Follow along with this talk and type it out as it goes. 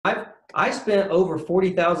I spent over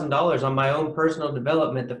 $40,000 on my own personal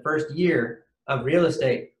development the first year of real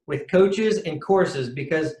estate with coaches and courses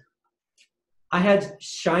because I had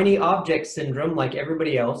shiny object syndrome like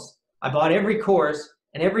everybody else. I bought every course,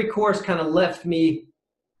 and every course kind of left me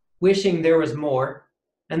wishing there was more.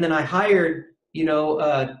 And then I hired, a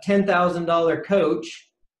 $10,000 coach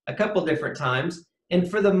a couple different times. And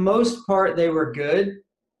for the most part, they were good,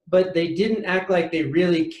 but they didn't act like they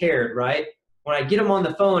really cared, right? When I get them on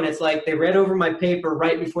the phone, it's like they read over my paper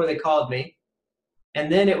right before they called me. And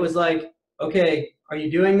then it was like, okay, are you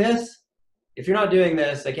doing this? If you're not doing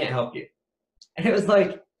this, I can't help you. And it was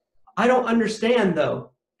like, I don't understand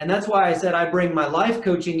though. And that's why I said I bring my life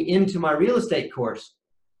coaching into my real estate course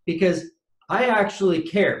because I actually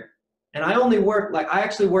care. And I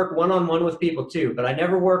actually work one on one with people too, but I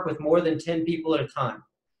never work with more than 10 people at a time.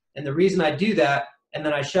 And the reason I do that, and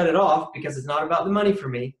then I shut it off because it's not about the money for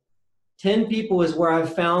me, 10 people is where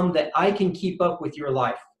I've found that I can keep up with your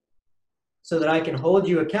life so that I can hold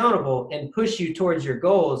you accountable and push you towards your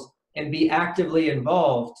goals and be actively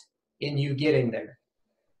involved in you getting there.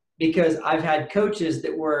 Because I've had coaches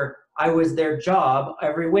I was their job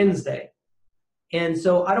every Wednesday. And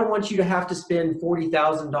so I don't want you to have to spend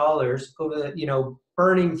 $40,000 over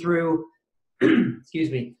burning through,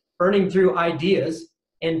 burning through ideas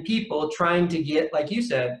and people trying to get, like you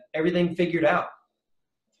said, everything figured out.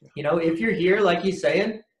 If you're here, like he's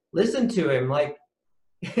saying, listen to him. Like,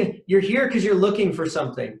 you're here because you're looking for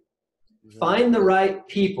something. Find the right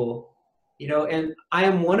people, and I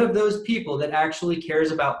am one of those people that actually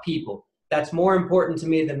cares about people. That's more important to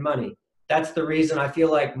me than money. That's the reason I feel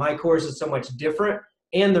like my course is so much different.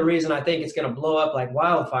 And the reason I think it's going to blow up like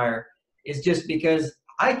wildfire is just because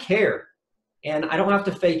I care and I don't have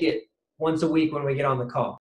to fake it once a week when we get on the call.